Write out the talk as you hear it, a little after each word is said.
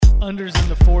Unders in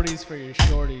the 40s for your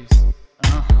shorties.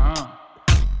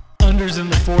 Unders in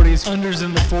the 40s, unders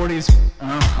in the 40s.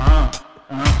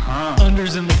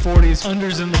 Unders in the 40s,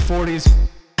 unders in the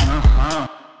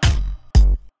 40s.